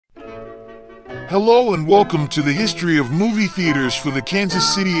Hello and welcome to the history of movie theaters for the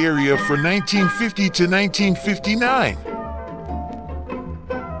Kansas City area for 1950 to 1959.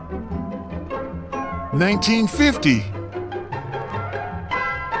 1950.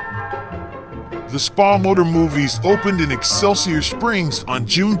 The Spa Motor Movies opened in Excelsior Springs on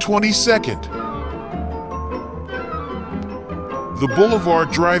June 22nd. The Boulevard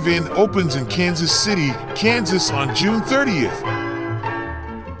Drive-In opens in Kansas City, Kansas on June 30th.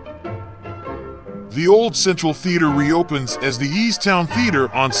 The Old Central Theater reopens as the Eastown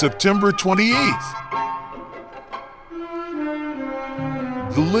Theater on September 28th.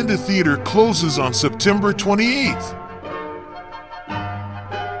 The Linda Theater closes on September 28th.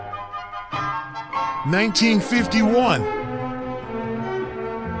 1951.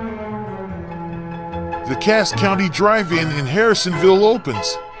 The Cass County Drive-In in Harrisonville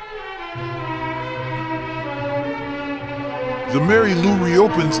opens. The Mary Lou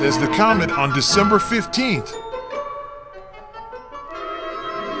reopens as the Comet on December 15th.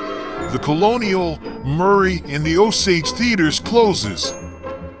 The Colonial, Murray, and the Osage Theaters closes.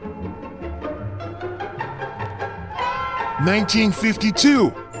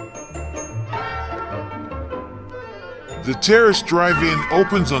 1952. The Terrace Drive-In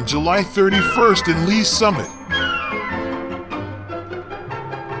opens on July 31st in Lee's Summit.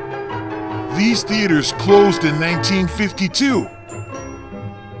 These theaters closed in 1952.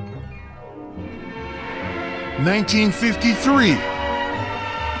 1953.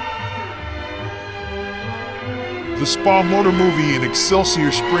 The Spa Motor Movie in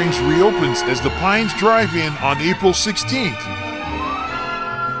Excelsior Springs reopens as the Pines Drive-In on April 16th.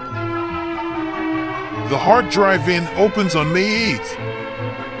 The Hart Drive-In opens on May 8th.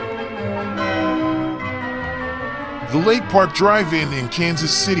 The Lake Park Drive-In in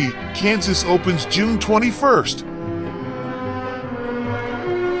Kansas City, Kansas opens June 21st.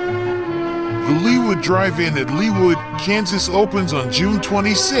 The Leawood Drive-In at Leawood, Kansas opens on June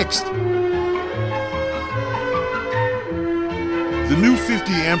 26th. The new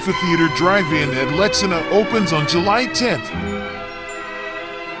 50 Amphitheater Drive-In at Lexington opens on July 10th.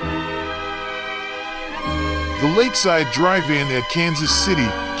 The Lakeside Drive-In at Kansas City,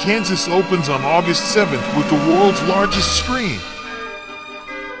 Kansas opens on August 7th with the world's largest screen.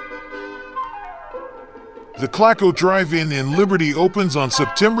 The Clacko Drive-In in Liberty opens on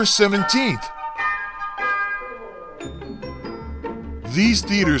September 17th. These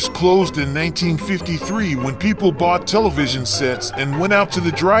theaters closed in 1953 when people bought television sets and went out to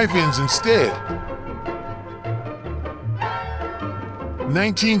the drive-ins instead.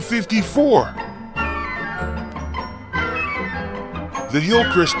 1954. The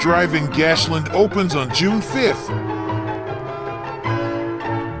Hillcrest Drive-In Gashland opens on June 5th.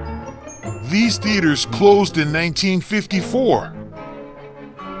 These theaters closed in 1954.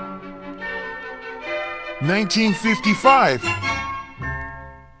 1955.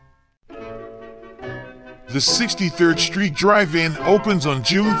 The 63rd Street Drive-In opens on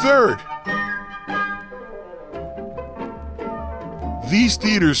June 3rd. These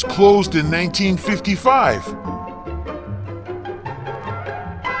theaters closed in 1955.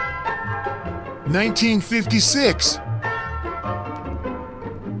 1956.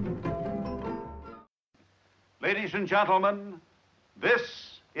 Ladies and gentlemen,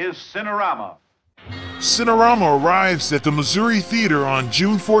 this is Cinerama. Cinerama arrives at the Missouri Theater on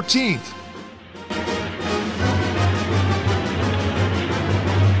June 14th.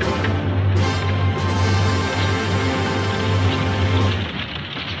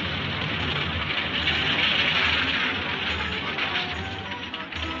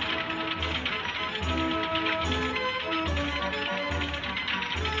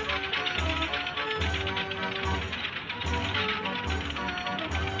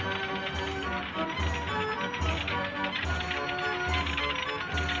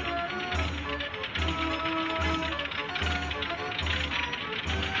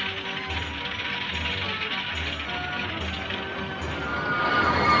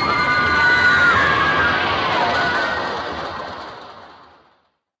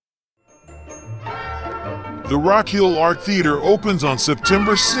 The Rock Hill Art Theater opens on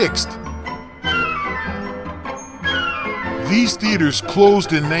September 6th. These theaters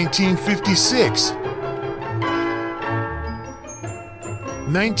closed in 1956.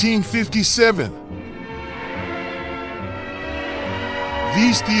 1957.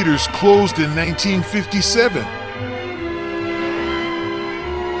 These theaters closed in 1957.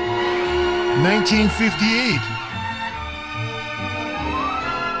 1958.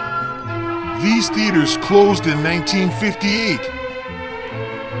 These theaters closed in 1958.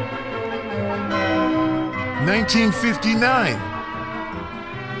 1959.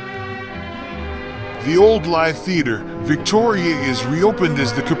 The old live theater, Victoria, is reopened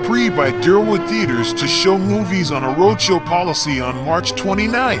as the Capri by Durwood Theaters to show movies on a roadshow policy on March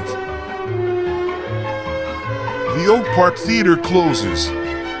 29th. The Oak Park Theater closes.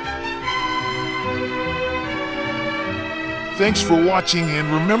 Thanks for watching,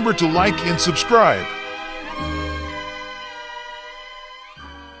 and remember to like and subscribe.